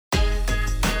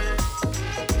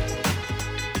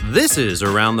This is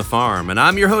Around the Farm, and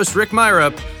I'm your host, Rick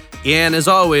Myrup. And as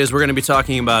always, we're going to be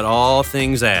talking about all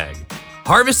things ag.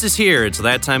 Harvest is here. It's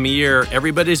that time of year.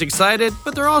 Everybody's excited,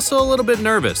 but they're also a little bit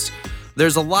nervous.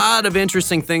 There's a lot of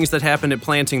interesting things that happened at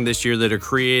planting this year that are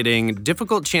creating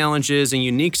difficult challenges and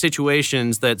unique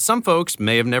situations that some folks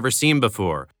may have never seen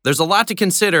before. There's a lot to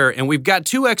consider, and we've got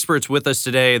two experts with us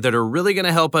today that are really going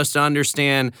to help us to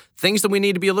understand things that we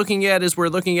need to be looking at as we're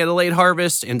looking at a late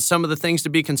harvest and some of the things to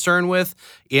be concerned with,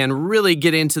 and really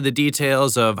get into the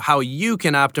details of how you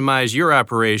can optimize your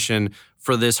operation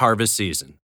for this harvest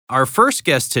season. Our first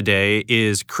guest today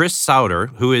is Chris Sauter,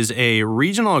 who is a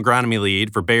regional agronomy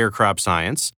lead for Bayer Crop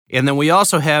Science. And then we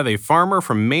also have a farmer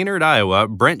from Maynard, Iowa,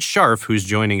 Brent Scharf, who's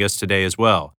joining us today as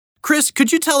well. Chris,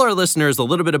 could you tell our listeners a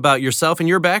little bit about yourself and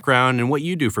your background and what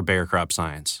you do for Bayer Crop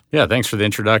Science? Yeah, thanks for the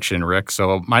introduction, Rick.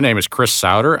 So my name is Chris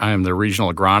Sauter. I am the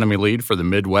regional agronomy lead for the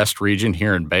Midwest region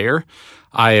here in Bayer.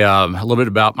 A little bit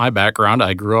about my background.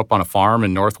 I grew up on a farm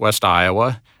in northwest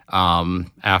Iowa.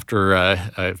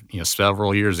 After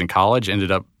several years in college,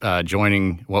 ended up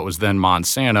joining what was then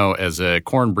Monsanto as a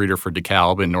corn breeder for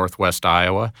DeKalb in northwest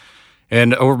Iowa.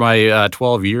 And over my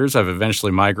 12 years, I've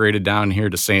eventually migrated down here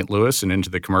to St. Louis and into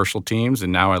the commercial teams.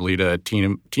 And now I lead a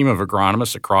team of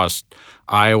agronomists across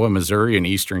Iowa, Missouri, and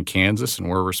eastern Kansas. And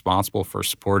we're responsible for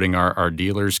supporting our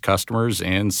dealers, customers,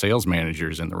 and sales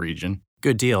managers in the region.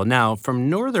 Good deal. Now, from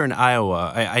northern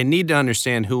Iowa, I need to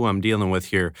understand who I'm dealing with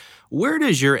here. Where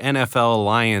does your NFL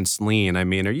alliance lean? I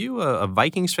mean, are you a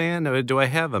Vikings fan? Do I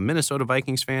have a Minnesota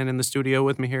Vikings fan in the studio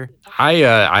with me here?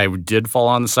 I did fall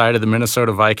on the side of the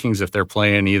Minnesota Vikings if they're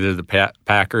playing either the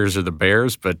Packers or the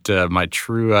Bears, but my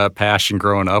true passion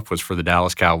growing up was for the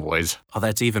Dallas Cowboys. Oh,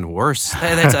 that's even worse.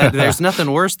 There's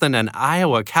nothing worse than an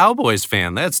Iowa Cowboys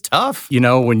fan. That's tough. You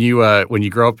know, when you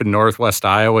grow up in northwest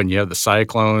Iowa and you have the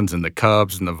Cyclones and the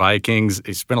Cubs and the Vikings,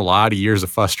 you spent a lot of years of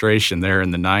frustration there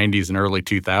in the 90s and early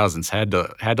 2000s. Had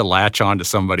to latch on to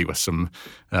somebody with some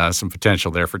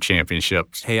potential there for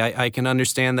championships. Hey, I can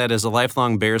understand that as a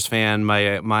lifelong Bears fan.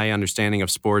 My understanding of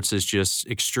sports is just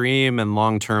extreme and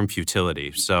long-term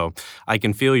futility. So I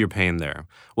can feel your pain there.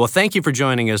 Well, thank you for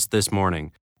joining us this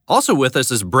morning. Also with us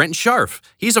is Brent Scharf.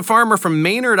 He's a farmer from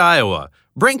Maynard, Iowa.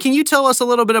 Brent, can you tell us a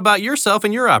little bit about yourself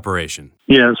and your operation?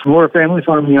 Yes, we're a family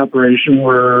farming operation.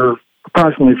 We're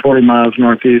approximately 40 miles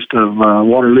northeast of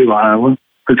Waterloo, Iowa.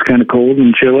 It's kind of cold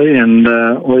and chilly and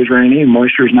always rainy.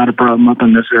 Moisture is not a problem up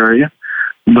in this area.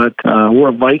 But we're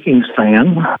a Vikings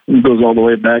fan. It goes all the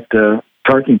way back to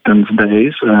Tarkington's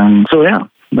days. So, yeah,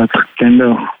 that's kind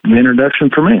of the introduction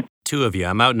for me. Two of you.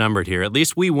 I'm outnumbered here. At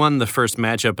least we won the first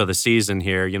matchup of the season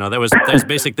here. You know, that was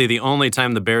basically the only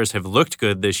time the Bears have looked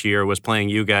good this year was playing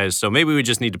you guys. So maybe we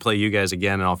just need to play you guys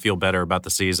again and I'll feel better about the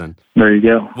season. There you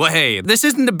go. Well, hey, this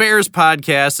isn't the Bears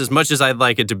podcast as much as I'd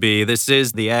like it to be. This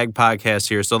is the Ag podcast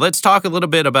here. So let's talk a little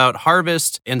bit about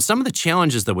harvest and some of the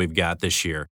challenges that we've got this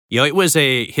year. You know, it was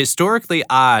a historically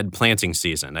odd planting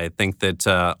season. I think that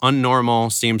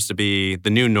unnormal seems to be the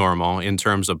new normal in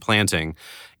terms of planting.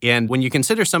 And when you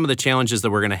consider some of the challenges that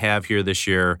we're going to have here this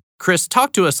year, Chris,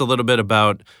 talk to us a little bit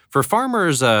about, for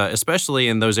farmers, especially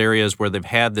in those areas where they've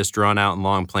had this drawn out and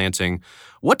long planting,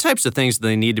 what types of things do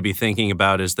they need to be thinking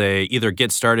about as they either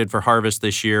get started for harvest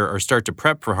this year or start to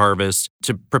prep for harvest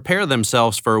to prepare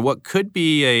themselves for what could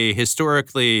be a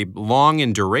historically long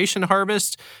in duration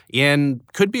harvest and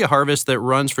could be a harvest that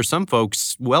runs for some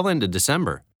folks well into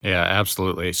December? Yeah,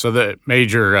 absolutely. So the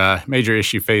major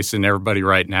issue facing everybody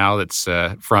right now that's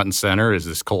front and center is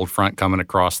this cold front coming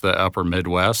across the upper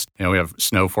Midwest. You know, we have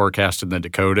snow forecasted in the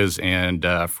Dakotas and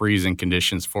freezing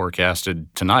conditions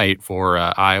forecasted tonight for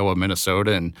Iowa,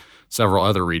 Minnesota, and several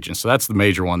other regions. So that's the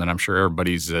major one that I'm sure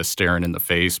everybody's staring in the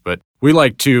face. But we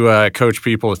like to coach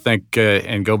people to think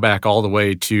and go back all the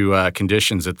way to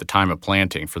conditions at the time of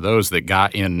planting. For those that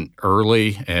got in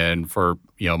early and for,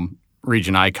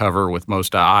 region I cover with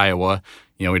most of Iowa,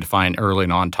 we define early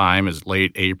and on time as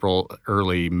late April,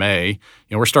 early May.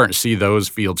 We're starting to see those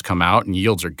fields come out and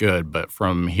yields are good, but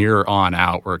from here on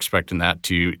out, we're expecting that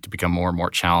to become more and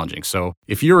more challenging. So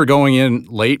if you were going in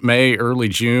late May, early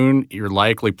June, you're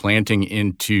likely planting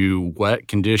into wet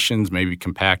conditions, maybe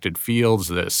compacted fields.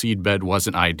 The seed bed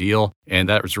wasn't ideal, and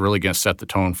that was really going to set the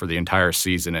tone for the entire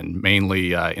season, and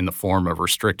mainly in the form of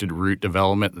restricted root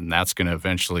development, and that's going to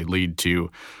eventually lead to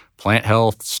plant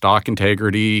health, stalk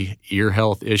integrity, ear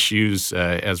health issues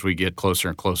as we get closer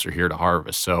and closer here to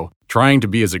harvest. So trying to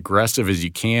be as aggressive as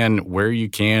you can, where you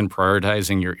can,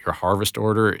 prioritizing your harvest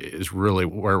order is really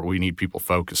where we need people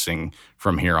focusing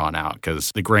from here on out,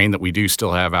 because the grain that we do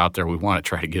still have out there, we want to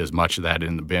try to get as much of that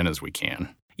in the bin as we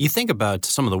can. You think about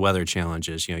some of the weather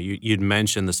challenges. You'd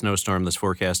mentioned the snowstorm that's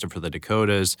forecasted for the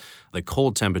Dakotas, the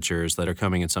cold temperatures that are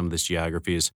coming in some of these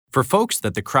geographies. For folks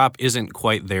that the crop isn't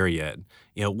quite there yet,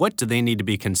 what do they need to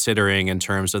be considering in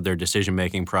terms of their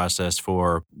decision-making process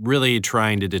for really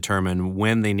trying to determine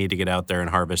when they need to get out there and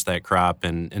harvest that crop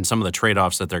and some of the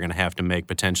trade-offs that they're going to have to make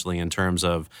potentially in terms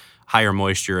of higher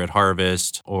moisture at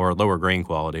harvest or lower grain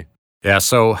quality? Yeah,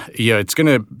 so it's going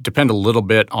to depend a little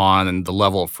bit on the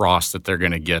level of frost that they're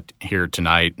going to get here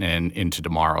tonight and into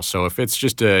tomorrow. So if it's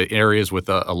just areas with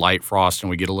a light frost and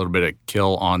we get a little bit of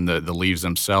kill on the leaves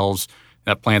themselves,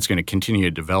 that plant's going to continue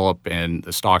to develop and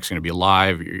the stalk's going to be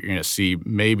alive. You're going to see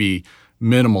maybe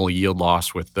minimal yield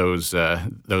loss with those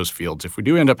fields. If we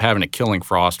do end up having a killing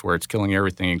frost where it's killing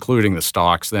everything, including the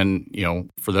stalks, then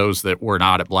for those that were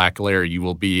not at black layer, you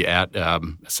will be at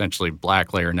essentially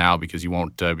black layer now because you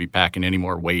won't be packing any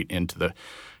more weight into the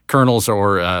kernels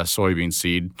or soybean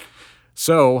seed.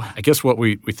 So I guess what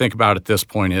we think about at this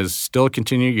point is still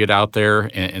continue to get out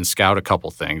there and scout a couple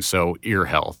things. So ear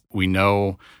health. We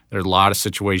know there are a lot of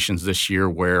situations this year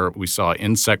where we saw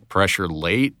insect pressure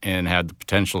late and had the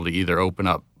potential to either open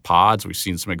up pods. We've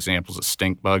seen some examples of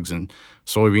stink bugs and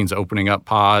soybeans opening up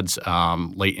pods,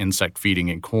 late insect feeding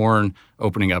in corn,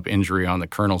 opening up injury on the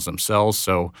kernels themselves.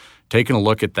 So taking a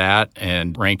look at that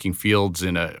and ranking fields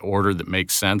in an order that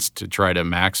makes sense to try to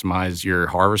maximize your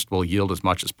harvestable yield as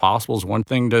much as possible is one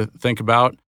thing to think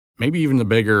about. Maybe even the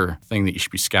bigger thing that you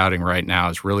should be scouting right now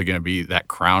is really going to be that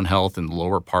crown health in the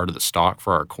lower part of the stalk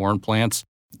for our corn plants.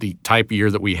 The type of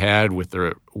year that we had with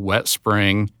the wet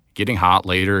spring, getting hot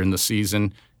later in the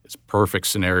season, it's a perfect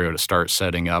scenario to start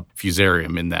setting up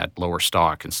fusarium in that lower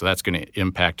stalk. And so that's going to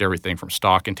impact everything from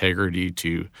stalk integrity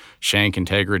to shank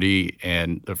integrity.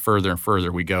 And the further and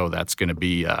further we go, that's going to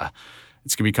be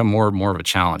it's going to become more and more of a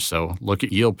challenge. So look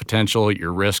at yield potential,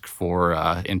 your risk for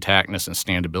intactness and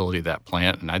standability of that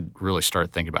plant. And I'd really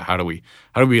start thinking about how do we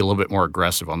be a little bit more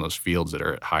aggressive on those fields that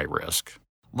are at high risk.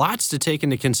 Lots to take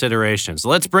into consideration. So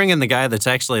let's bring in the guy that's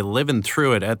actually living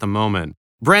through it at the moment.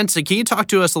 Brent, can you talk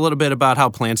to us a little bit about how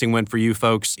planting went for you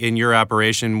folks in your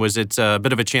operation? Was it a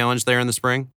bit of a challenge there in the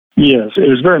spring? Yes, it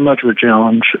was very much of a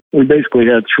challenge. We basically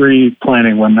had three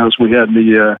planting windows. We had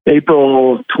the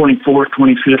April 24th,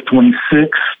 25th, 26th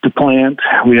to plant.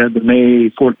 We had the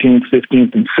May 14th,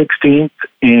 15th, and 16th.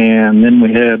 And then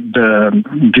we had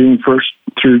June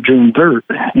 1st through June 3rd.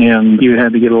 And you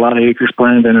had to get a lot of acres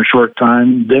planted in a short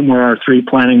time. Then were our three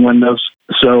planting windows.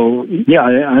 So, yeah,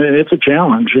 it's a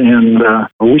challenge. And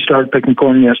we started picking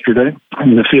corn yesterday.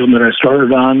 And the field that I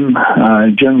started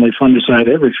on, generally fungicide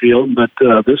every field, but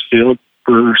this field,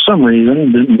 for some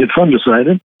reason, didn't get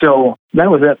fungicided. So that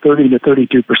was at 30 to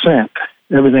 32%.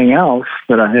 Everything else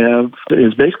that I have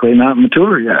is basically not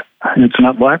mature yet. It's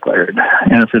not black layered.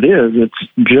 And if it is,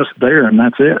 it's just there and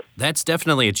that's it. That's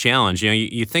definitely a challenge.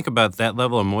 You think about that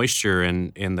level of moisture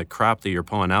in the crop that you're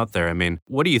pulling out there. I mean,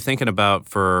 what are you thinking about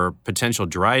for potential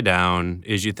dry down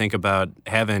as you think about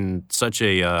having such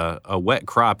a wet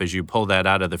crop as you pull that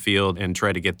out of the field and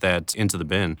try to get that into the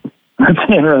bin? That's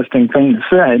an interesting thing to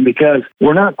say because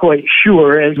we're not quite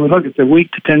sure. As we look at the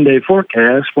week to 10-day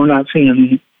forecast, we're not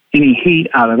seeing any heat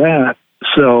out of that.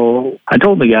 So I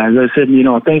told the guys, I said,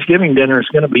 Thanksgiving dinner is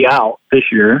going to be out this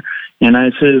year. And I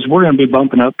says, we're going to be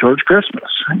bumping up towards Christmas.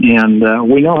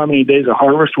 And we know how many days of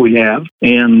harvest we have,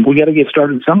 and we got to get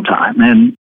started sometime.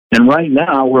 And right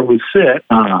now where we sit,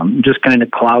 just kind of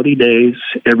cloudy days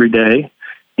every day,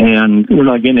 and we're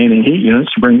not getting any heat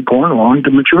units to bring the corn along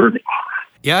to maturity.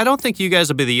 Yeah, I don't think you guys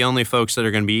will be the only folks that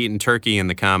are going to be eating turkey in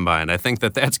the combine. I think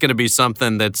that's going to be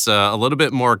something that's a little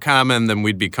bit more common than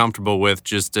we'd be comfortable with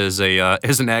just as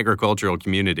an agricultural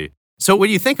community. So when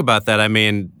you think about that, I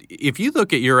mean, if you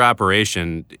look at your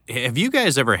operation, have you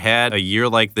guys ever had a year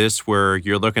like this where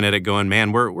you're looking at it going,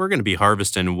 man, we're going to be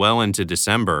harvesting well into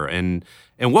December? And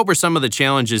what were some of the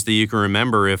challenges that you can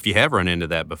remember if you have run into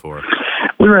that before?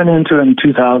 We ran into it in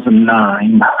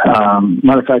 2009.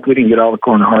 Matter of fact, we didn't get all the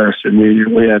corn harvested.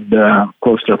 We had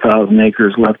close to 1,000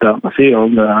 acres left out in the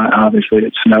field. Obviously,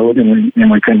 it snowed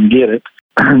and we couldn't get it.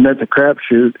 That's a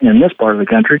crapshoot in this part of the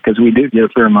country because we do get a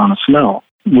fair amount of snow.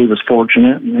 We was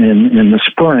fortunate in the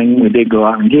spring. We did go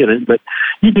out and get it, but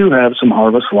you do have some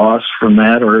harvest loss from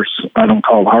that, or I don't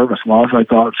call it harvest loss. I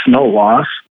call it snow loss.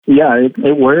 Yeah,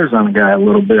 it wears on a guy a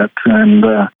little bit. And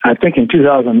I think in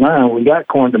 2009, we got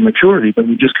corn to maturity, but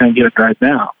we just couldn't get it right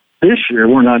now. This year,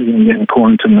 we're not even getting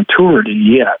corn to maturity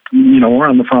yet. We're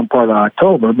on the front part of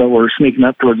October, but we're sneaking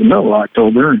up towards the middle of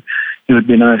October, and it would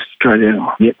be nice to try to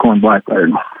get corn black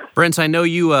layered. Brent, I know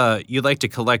you like to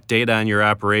collect data on your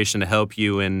operation to help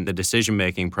you in the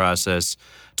decision-making process.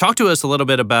 Talk to us a little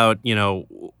bit about,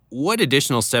 What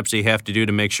additional steps do you have to do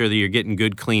to make sure that you're getting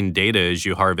good, clean data as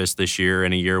you harvest this year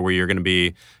in a year where you're going to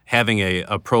be having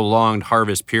a prolonged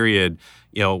harvest period?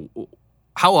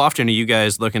 How often are you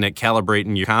guys looking at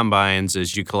calibrating your combines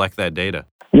as you collect that data?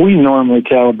 We normally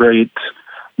calibrate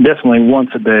definitely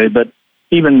once a day, but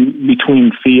even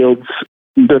between fields,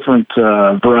 different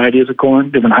varieties of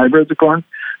corn, different hybrids of corn,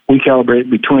 we calibrate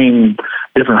between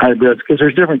different hybrids because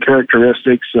there's different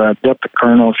characteristics, depth of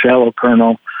kernel, shallow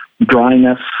kernel,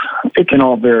 dryness. It can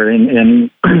all vary. And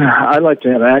I like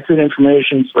to have accurate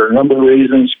information for a number of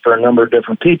reasons, for a number of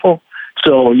different people.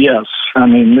 So, yes, I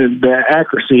mean, the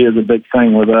accuracy is a big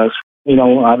thing with us.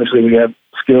 Obviously we have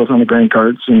scales on the grain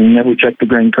carts, and then we check the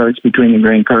grain carts between the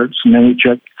grain carts, and then we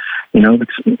check,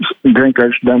 the grain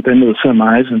carts dump into the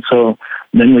semis, and so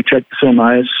then we check the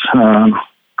semis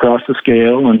across the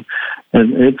scale, and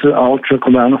it's all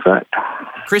trickle-down effect.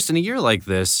 Chris, in a year like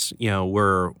this,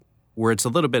 where it's a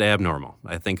little bit abnormal.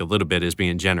 I think a little bit is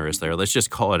being generous there. Let's just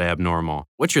call it abnormal.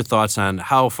 What's your thoughts on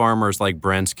how farmers like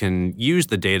Brent's can use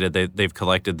the data that they've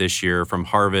collected this year from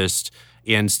harvest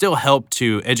and still help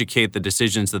to educate the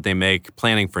decisions that they make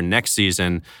planning for next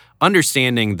season,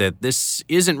 understanding that this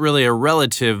isn't really a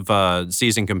relative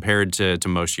season compared to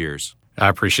most years? I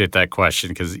appreciate that question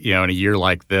because, in a year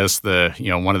like this,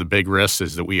 one of the big risks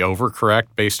is that we overcorrect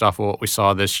based off of what we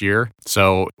saw this year.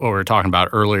 So what we were talking about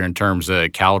earlier in terms of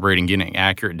calibrating, getting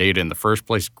accurate data in the first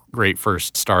place, great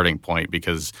first starting point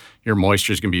because your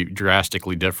moisture is going to be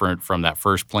drastically different from that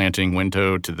first planting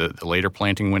window to the later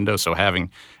planting window. So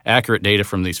having accurate data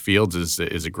from these fields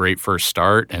is a great first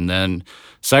start. And then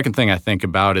second thing I think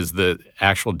about is the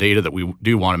actual data that we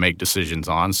do want to make decisions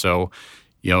on. So,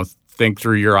 think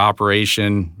through your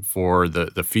operation for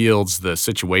the fields, the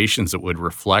situations that would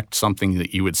reflect something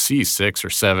that you would see 6 or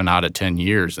 7 out of 10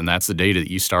 years. And that's the data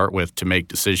that you start with to make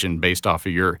decision based off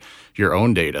of your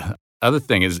own data. Other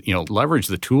thing is, leverage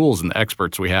the tools and the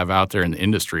experts we have out there in the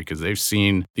industry because they've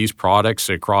seen these products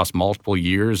across multiple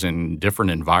years in different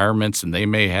environments, and they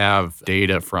may have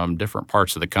data from different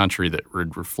parts of the country that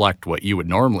would reflect what you would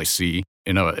normally see.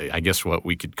 I guess what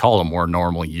we could call a more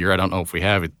normal year. I don't know if we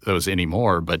have those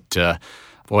anymore, but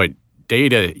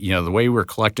data, the way we're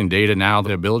collecting data now,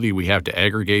 the ability we have to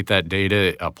aggregate that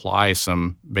data, apply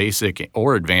some basic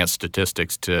or advanced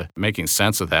statistics to making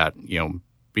sense of that,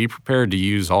 be prepared to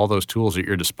use all those tools at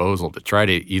your disposal to try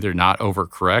to either not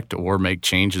overcorrect or make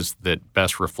changes that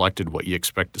best reflected what you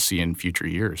expect to see in future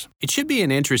years. It should be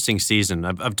an interesting season.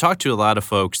 I've talked to a lot of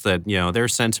folks that, their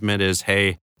sentiment is,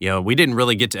 hey, we didn't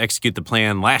really get to execute the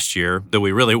plan last year that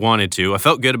we really wanted to. I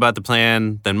felt good about the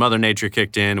plan, then Mother Nature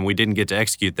kicked in and we didn't get to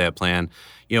execute that plan.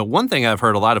 One thing I've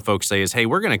heard a lot of folks say is, hey,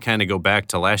 we're going to kind of go back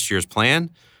to last year's plan,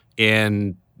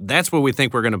 and that's what we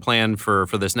think we're going to plan for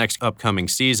this next upcoming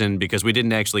season because we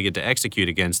didn't actually get to execute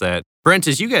against that. Brent,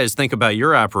 as you guys think about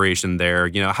your operation there,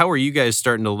 how are you guys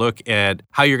starting to look at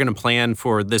how you're going to plan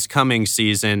for this coming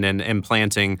season and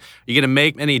planting? Are you going to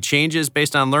make any changes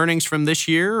based on learnings from this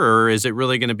year, or is it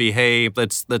really going to be, hey,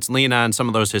 let's lean on some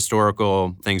of those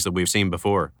historical things that we've seen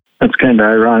before? That's kind of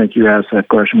ironic you asked that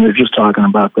question. We were just talking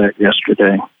about that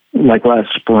yesterday. Like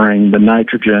last spring, the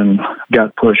nitrogen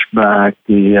got pushed back.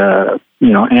 The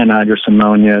anhydrous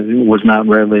ammonia was not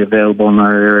readily available in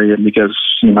our area because,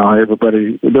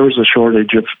 there was a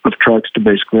shortage of trucks to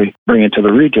basically bring it to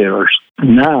the retailers.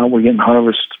 Now we're getting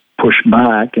harvest pushed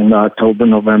back in October,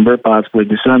 November, possibly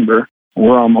December.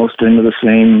 We're almost into the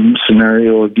same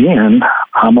scenario again.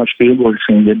 How much field work is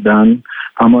going to get done?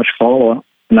 How much fall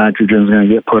nitrogen is going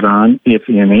to get put on, if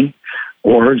any?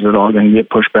 Or is it all going to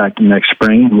get pushed back to next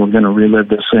spring and we're going to relive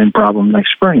the same problem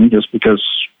next spring just because,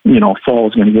 fall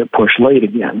is going to get pushed late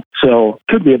again? So it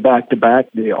could be a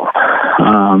back-to-back deal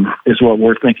is what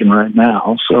we're thinking right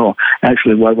now. So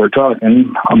actually while we're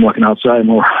talking, I'm looking outside and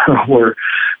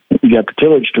we got the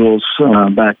tillage tools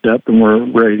backed up and we're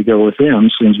ready to go with them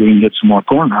as soon as we can get some more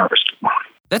corn harvested.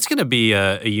 That's going to be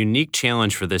a unique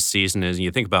challenge for this season as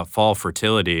you think about fall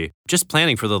fertility, just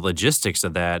planning for the logistics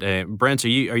of that. Brent, are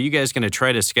you guys going to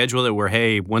try to schedule it where,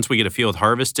 hey, once we get a field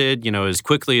harvested, as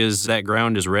quickly as that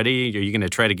ground is ready, are you going to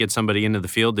try to get somebody into the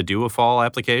field to do a fall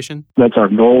application? That's our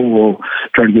goal. We'll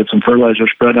try to get some fertilizer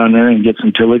spread on there and get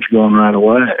some tillage going right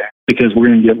away because we're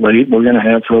going to get late. We're going to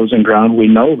have frozen ground. We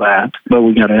know that, but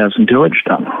we got to have some tillage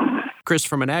done. Chris,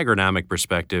 from an agronomic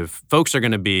perspective, folks are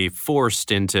going to be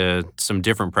forced into some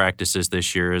different practices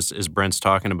this year, as Brent's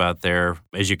talking about there,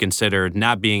 as you consider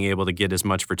not being able to get as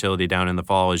much fertility down in the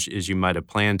fall as you might have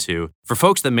planned to. For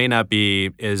folks that may not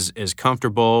be as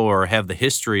comfortable or have the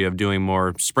history of doing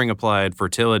more spring-applied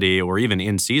fertility or even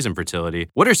in-season fertility,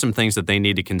 what are some things that they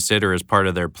need to consider as part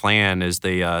of their plan as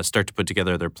they start to put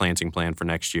together their planting plan for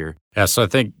next year? Yeah, so I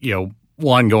think,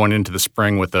 one, going into the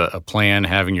spring with a plan,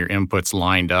 having your inputs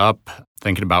lined up,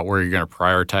 thinking about where you're going to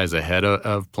prioritize ahead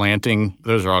of planting,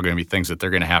 those are all going to be things that they're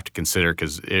going to have to consider,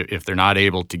 because if they're not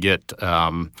able to get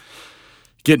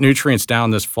nutrients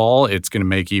down this fall, it's going to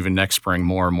make even next spring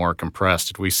more and more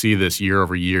compressed. We see this year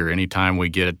over year. Anytime we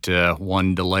get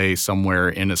one delay somewhere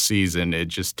in a season, it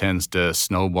just tends to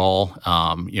snowball.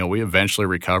 We eventually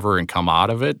recover and come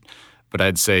out of it. But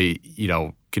I'd say,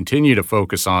 continue to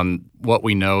focus on what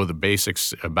we know, the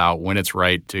basics about when it's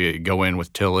right to go in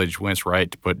with tillage, when it's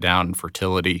right to put down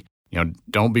fertility.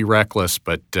 Don't be reckless,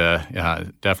 but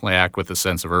definitely act with a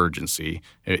sense of urgency.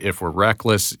 If we're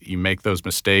reckless, you make those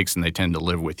mistakes and they tend to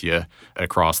live with you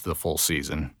across the full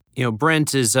season.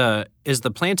 Brent, as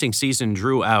the planting season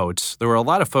drew out, there were a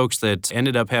lot of folks that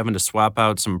ended up having to swap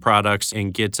out some products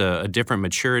and get a different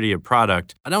maturity of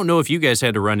product. I don't know if you guys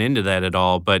had to run into that at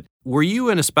all, but were you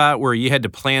in a spot where you had to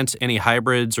plant any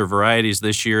hybrids or varieties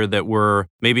this year that were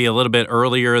maybe a little bit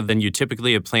earlier than you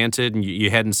typically have planted and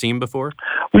you hadn't seen before?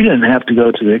 We didn't have to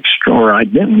go to the extreme, or I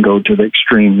didn't go to the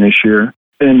extreme this year.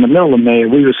 In the middle of May,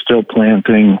 we were still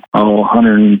planting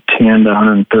 110 to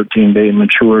 113 day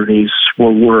maturities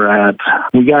where we're at.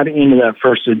 We got into that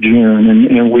 1st of June,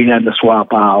 and we had to swap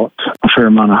out a fair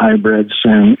amount of hybrids,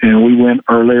 and we went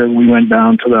earlier. We went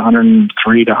down to the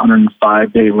 103 to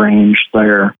 105 day range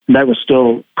there. That was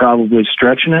still probably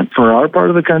stretching it for our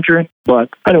part of the country, but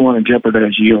I didn't want to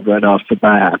jeopardize yield right off the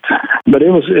bat. But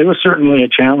it was certainly a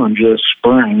challenge this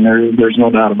spring. There's no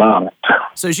doubt about it.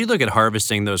 So as you look at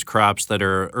harvesting those crops that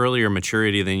are earlier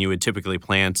maturity than you would typically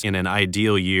plant in an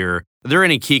ideal year, are there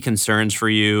any key concerns for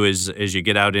you as you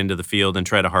get out into the field and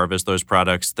try to harvest those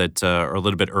products that are a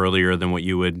little bit earlier than what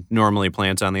you would normally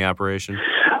plant on the operation?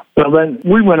 Well, then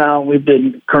we went out, we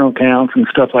did kernel counts and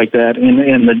stuff like that,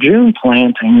 and the June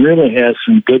planting really has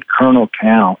some good kernel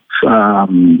counts.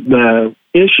 The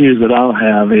issues that I'll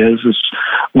have is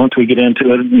once we get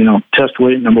into it, test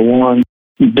weight number 1,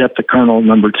 depth of kernel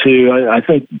number 2. I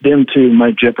think them two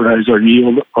might jeopardize our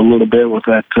yield a little bit with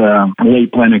that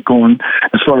late planted corn.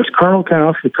 As far as kernel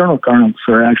counts, the kernel counts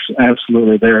are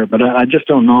absolutely there, but I just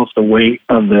don't know if the weight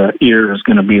of the ear is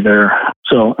going to be there.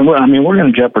 So, we're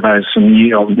going to jeopardize some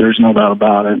yield. There's no doubt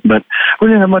about it, but we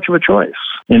didn't have much of a choice.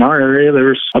 In our area,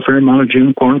 there's a fair amount of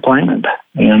June corn planted,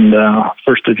 and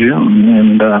 1st of June,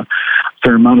 and a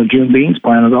fair amount of June beans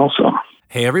planted also.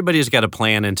 Hey, everybody's got a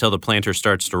plan until the planter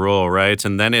starts to roll, right?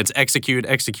 And then it's execute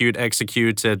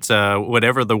at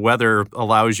whatever the weather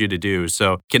allows you to do.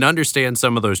 So can understand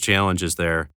some of those challenges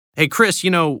there. Hey, Chris,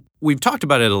 we've talked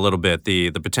about it a little bit, the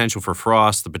potential for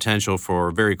frost, the potential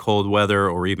for very cold weather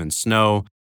or even snow.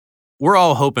 We're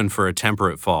all hoping for a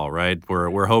temperate fall, right?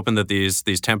 We're hoping that these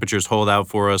temperatures hold out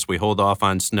for us. We hold off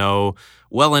on snow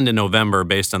well into November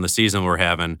based on the season we're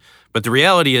having. But the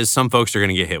reality is some folks are going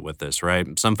to get hit with this,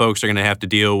 right? Some folks are going to have to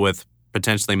deal with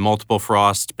potentially multiple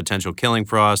frosts, potential killing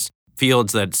frosts,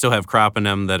 fields that still have crop in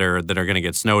them that are going to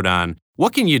get snowed on.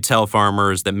 What can you tell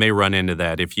farmers that may run into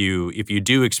that if you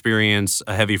do experience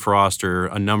a heavy frost or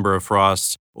a number of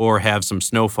frosts or have some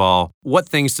snowfall? What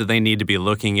things do they need to be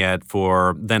looking at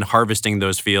for then harvesting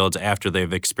those fields after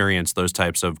they've experienced those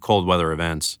types of cold weather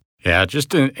events? Yeah,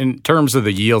 just in terms of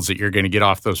the yields that you're going to get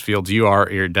off those fields,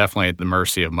 you're definitely at the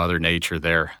mercy of Mother Nature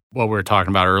there. What we were talking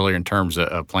about earlier in terms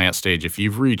of plant stage, if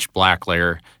you've reached black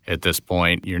layer at this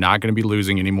point, you're not going to be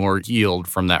losing any more yield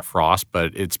from that frost,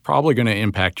 but it's probably going to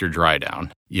impact your dry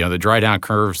down. The dry down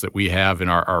curves that we have in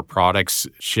our products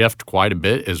shift quite a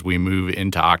bit as we move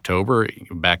into October,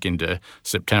 back into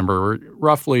September. We're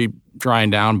roughly drying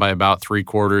down by about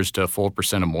 0.75% to a full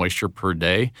percent of moisture per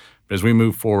day. As we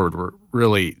move forward, we're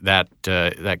really that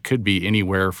could be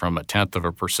anywhere from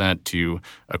 0.1% to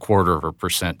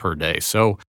 0.25% per day.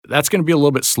 So that's going to be a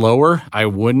little bit slower. I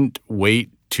wouldn't wait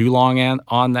too long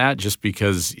on that just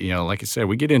because, like I said,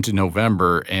 we get into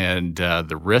November and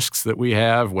the risks that we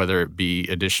have, whether it be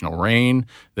additional rain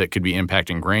that could be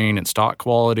impacting grain and stock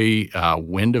quality,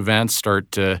 wind events start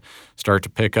to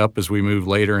pick up as we move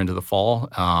later into the fall.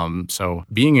 So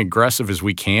being aggressive as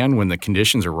we can when the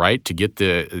conditions are right to get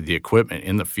the equipment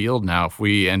in the field. Now, if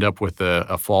we end up with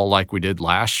a fall like we did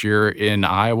last year in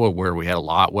Iowa where we had a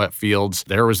lot of wet fields,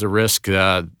 there was a risk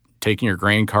taking your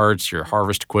grain carts, your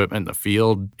harvest equipment in the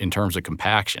field in terms of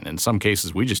compaction. In some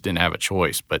cases, we just didn't have a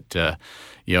choice. But,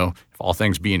 if all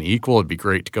things being equal, it'd be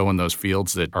great to go in those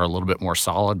fields that are a little bit more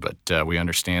solid. But we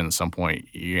understand at some point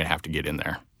you're going to have to get in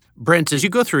there. Brent, as you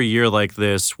go through a year like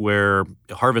this where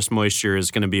harvest moisture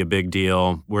is going to be a big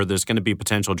deal, where there's going to be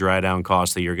potential dry down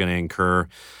costs that you're going to incur,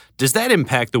 does that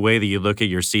impact the way that you look at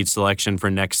your seed selection for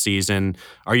next season?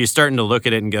 Are you starting to look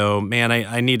at it and go, man,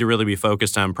 I need to really be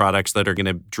focused on products that are going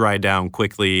to dry down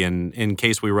quickly, and in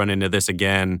case we run into this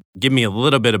again, give me a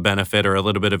little bit of benefit or a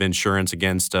little bit of insurance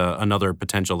against another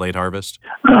potential late harvest?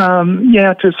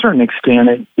 Yeah, to a certain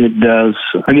extent it does.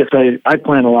 I guess I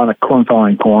plant a lot of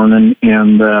corn-following corn,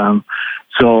 and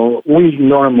so we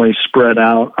normally spread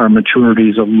out our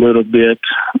maturities a little bit,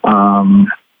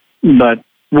 but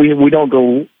we don't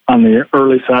go on the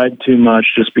early side too much,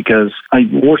 just because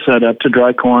we're set up to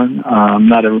dry corn.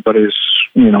 Not everybody's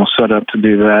set up to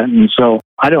do that, and so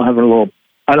I don't have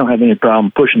any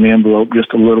problem pushing the envelope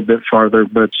just a little bit farther.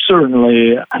 But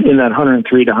certainly in that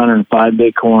 103 to 105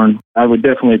 day corn, I would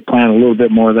definitely plant a little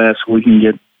bit more of that so we can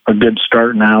get a good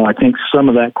start now. I think some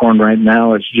of that corn right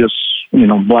now is just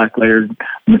black layered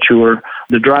mature.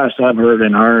 The driest I've heard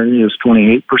in our is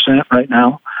 28% right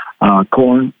now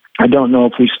corn. I don't know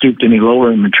if we stooped any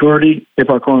lower in maturity, if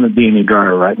our corn would be any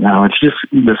drier right now. It's just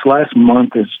this last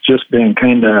month has just been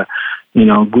kind of,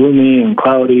 gloomy and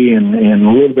cloudy and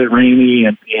a little bit rainy,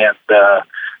 and the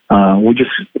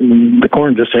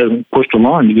corn just hasn't pushed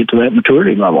along to get to that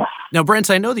maturity level. Now, Brent,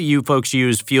 I know that you folks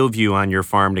use FieldView on your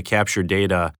farm to capture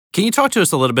data. Can you talk to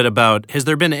us a little bit about, has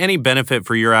there been any benefit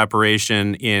for your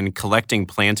operation in collecting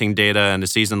planting data in a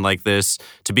season like this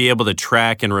to be able to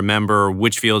track and remember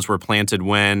which fields were planted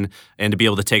when, and to be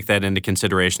able to take that into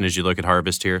consideration as you look at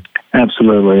harvest here?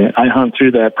 Absolutely. I hunt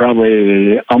through that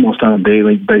probably almost on a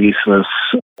daily basis.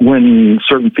 When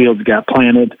certain fields got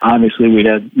planted, obviously we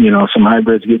had, some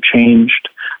hybrids get changed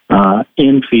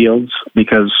in fields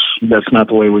because that's not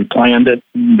the way we planned it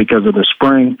because of the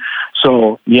spring.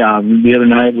 So, the other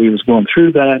night we was going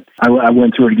through that. I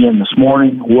went through it again this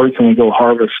morning. Where can we go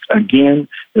harvest again?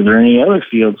 Is there any other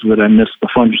fields that I missed the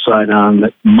fungicide on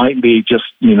that might be just,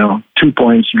 2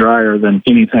 points drier than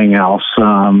anything else?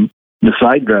 The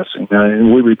side dressing.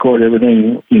 We record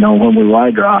everything, when we Y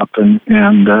drop, and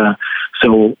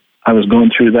so I was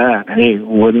going through that. Hey,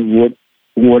 what do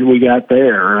we got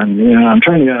there? And I'm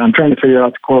trying to figure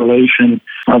out the correlation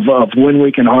of when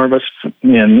we can harvest,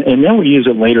 and then we use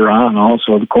it later on.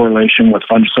 Also, the correlation with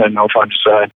fungicide, no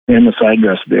fungicide, and the side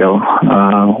dress deal.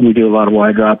 We do a lot of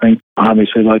Y dropping.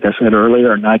 Obviously, like I said earlier,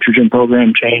 our nitrogen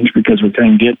program changed because we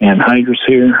couldn't get anhydrous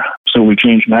here, so we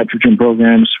changed nitrogen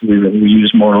programs. We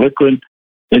use more liquid.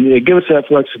 It gives us that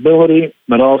flexibility,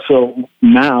 but also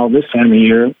now, this time of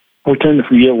year, we tend to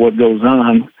forget what goes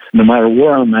on. No matter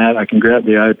where I'm at, I can grab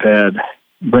the iPad,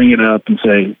 bring it up, and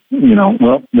say,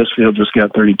 this field just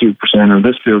got 32%, or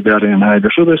this field got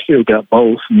anhydrous, or this field got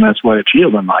both, and that's why it's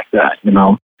yielding like that,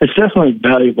 It's definitely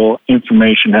valuable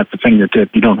information at the fingertip.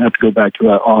 You don't have to go back to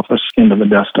that office into the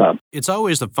desktop. It's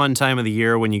always a fun time of the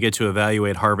year when you get to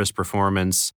evaluate harvest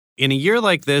performance. In a year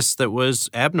like this that was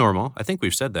abnormal, I think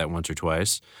we've said that once or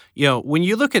twice, when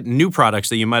you look at new products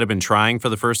that you might have been trying for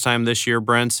the first time this year,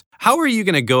 Brent, how are you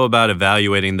going to go about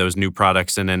evaluating those new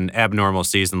products in an abnormal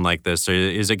season like this?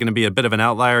 Is it going to be a bit of an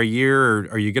outlier year, or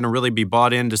are you going to really be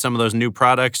bought into some of those new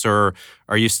products, or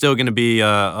are you still going to be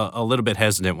a little bit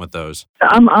hesitant with those?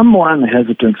 I'm more on the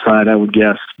hesitant side, I would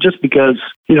guess, just because,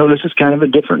 this is kind of a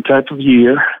different type of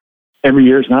year. Every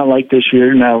year is not like this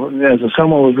year. Now, as the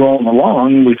summer was rolling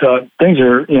along, we thought things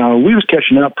are, we was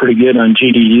catching up pretty good on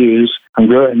GDUs, on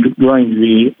growing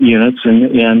the units, and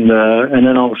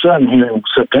then all of a sudden here in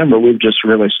September, we've just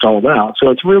really stalled out. So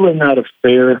it's really not a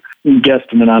fair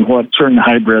guesstimate on what certain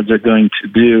hybrids are going to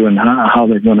do and how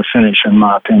they're going to finish, in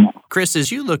my opinion. Chris,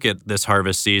 as you look at this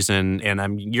harvest season,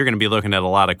 and you're going to be looking at a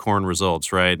lot of corn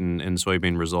results, right, and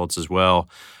soybean results as well.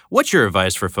 What's your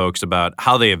advice for folks about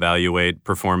how they evaluate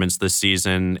performance this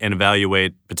season and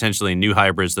evaluate potentially new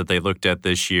hybrids that they looked at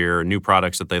this year, new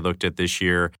products that they looked at this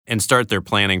year, and start their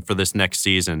planning for this next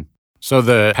season? So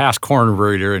the past corn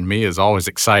breeder in me is always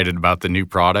excited about the new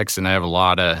products, and I have a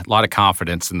lot of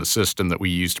confidence in the system that we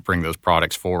use to bring those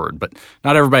products forward. But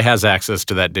not everybody has access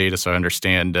to that data, so I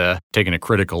understand taking a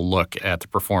critical look at the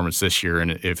performance this year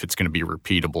and if it's going to be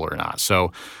repeatable or not.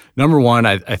 So number one,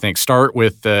 I think start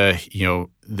with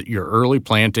your early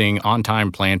planting,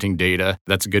 on-time planting data.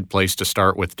 That's a good place to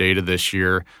start with data this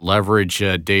year. Leverage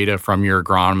data from your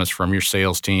agronomist, from your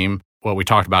sales team. What we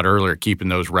talked about earlier, keeping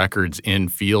those records in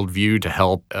FieldView to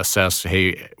help assess,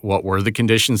 hey, what were the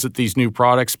conditions that these new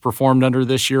products performed under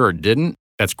this year or didn't?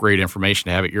 that's great information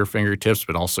to have at your fingertips,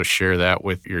 but also share that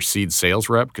with your seed sales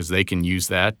rep because they can use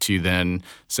that to then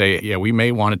say, yeah, we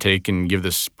may want to take and give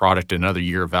this product another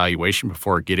year evaluation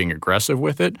before getting aggressive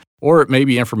with it. Or it may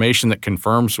be information that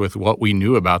confirms with what we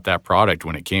knew about that product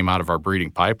when it came out of our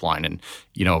breeding pipeline. And,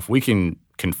 if we can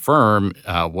confirm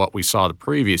what we saw the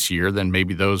previous year, then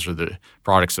maybe those are the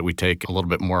products that we take a little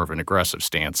bit more of an aggressive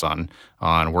stance on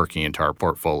working into our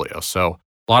portfolio. So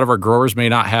a lot of our growers may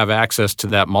not have access to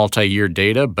that multi-year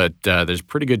data, but there's a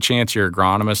pretty good chance your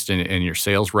agronomist and your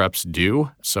sales reps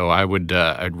do. So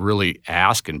I'd really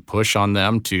ask and push on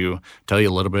them to tell you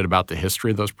a little bit about the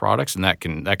history of those products, and that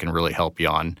can really help you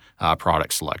on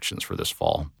product selections for this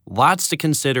fall. Lots to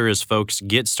consider as folks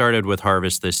get started with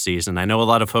harvest this season. I know a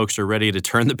lot of folks are ready to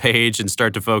turn the page and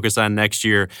start to focus on next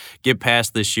year, get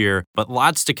past this year, but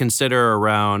lots to consider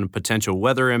around potential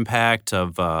weather impact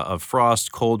of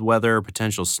frost, cold weather,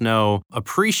 potential snow.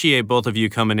 Appreciate both of you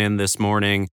coming in this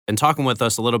morning and talking with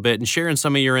us a little bit and sharing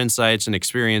some of your insights and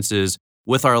experiences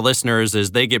with our listeners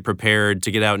as they get prepared to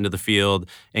get out into the field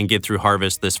and get through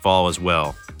harvest this fall as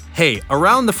well. Hey,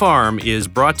 Around the Farm is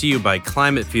brought to you by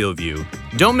Climate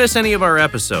FieldView. Don't miss any of our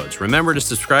episodes. Remember to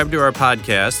subscribe to our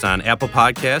podcast on Apple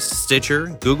Podcasts,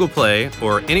 Stitcher, Google Play,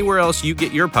 or anywhere else you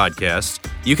get your podcasts.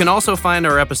 You can also find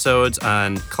our episodes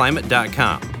on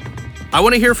climate.com. I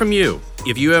want to hear from you.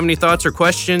 If you have any thoughts or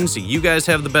questions, you guys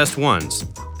have the best ones.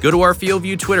 Go to our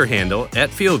FieldView Twitter handle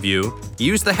 @FieldView,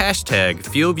 use the hashtag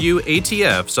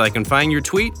FieldViewATF so I can find your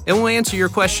tweet, and we'll answer your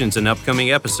questions in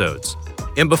upcoming episodes.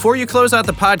 And before you close out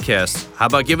the podcast, how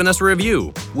about giving us a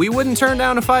review? We wouldn't turn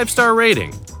down a 5-star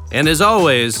rating. And as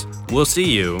always, we'll see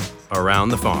you around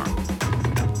the farm.